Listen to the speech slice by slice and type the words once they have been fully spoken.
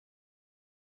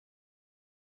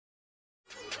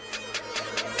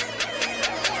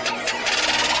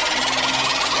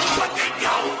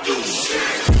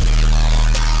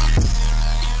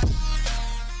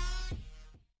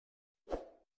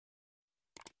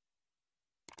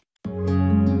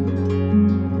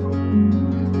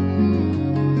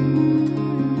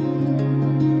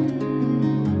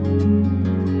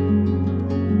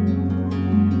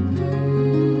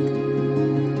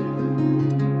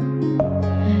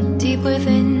Deep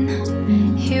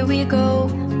within, here we go,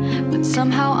 but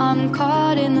somehow I'm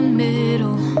caught in the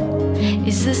middle.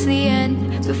 Is this the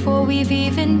end before we've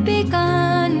even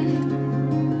begun?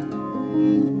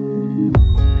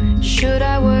 Should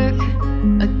I work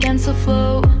against the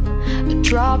flow? A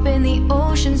drop in the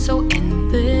ocean so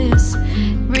endless,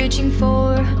 reaching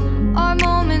for our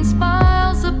moments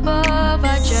miles above.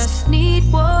 I just need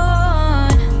one,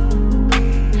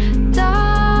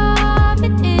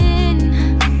 diving in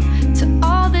to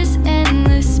all this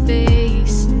endless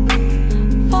space,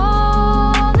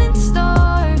 falling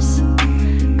stars,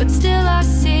 but still I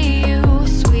see you.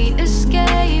 Sweet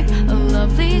escape, a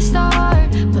lovely start,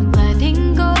 but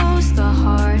letting go's the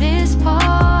hardest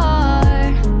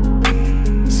part.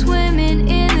 Swimming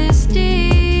in this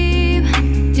deep,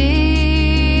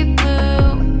 deep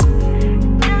blue.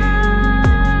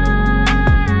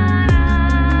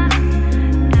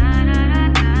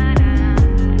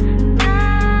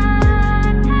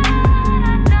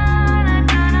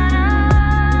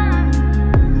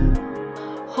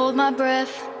 Hold my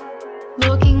breath,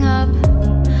 looking up.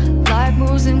 Life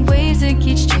moves in waves that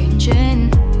keeps changing.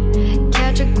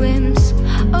 Catch a glimpse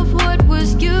of what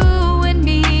was you and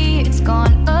me. It's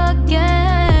gone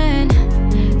again,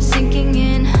 sinking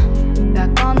in,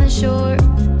 back on the shore.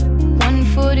 One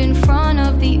foot in front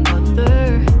of the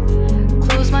other.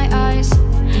 Close my eyes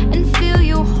and feel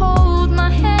you hold my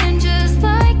hand just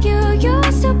like you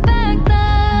used to back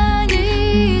then.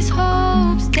 These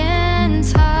hopes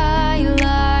dance high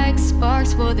like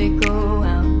sparks before they go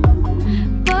out.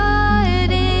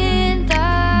 But in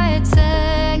that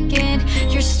second,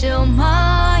 you're still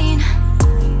mine.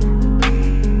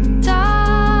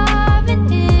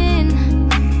 Diving in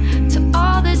to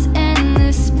all this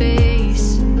endless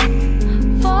space,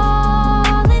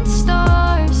 falling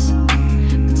stars,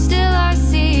 but still I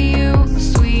see you. A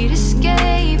sweet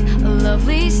escape, a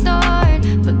lovely start,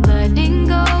 but letting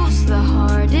go's the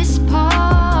hardest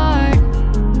part.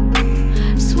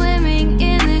 Swimming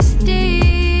in this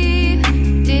deep,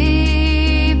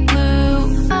 deep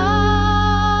blue.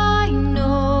 I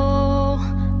know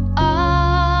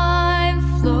I'm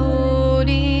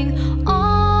floating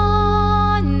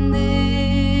on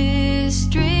this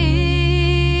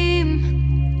dream,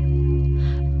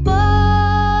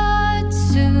 but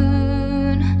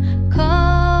soon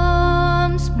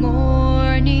comes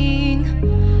morning.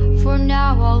 For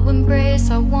now I'll embrace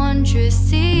our wondrous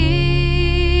sea.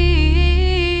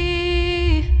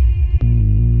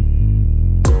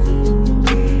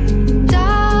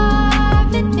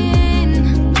 Diving in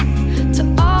to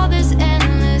all this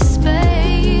endless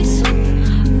space,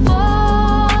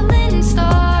 falling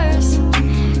stars,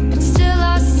 but still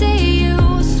I see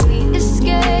you. Sweet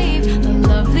escape, a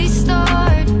lovely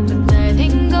start, but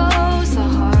letting go's the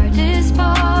hardest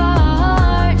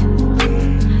part.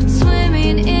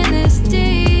 Swimming in this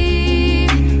deep,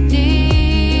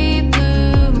 deep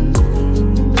blue.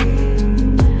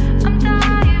 I'm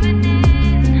diving in.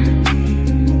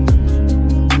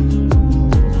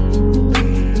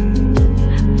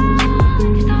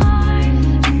 Falling stars, a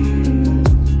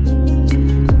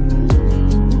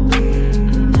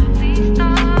lovely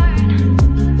start.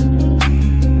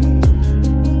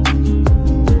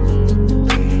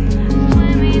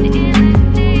 Swimming in this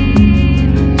deep,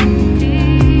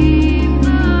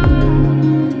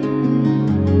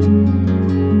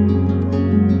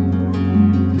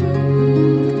 deep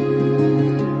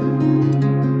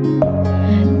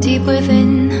blue. Deep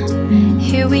within,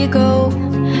 here we go,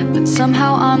 but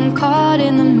somehow I'm caught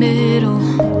in the middle.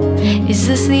 Is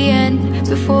this the end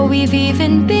before we've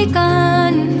even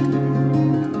begun?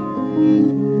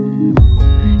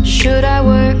 Should I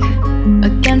work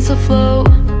against the flow?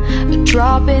 A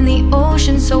drop in the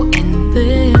ocean so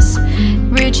endless,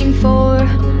 reaching for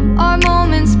our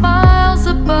moments miles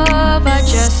above. I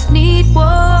just need one,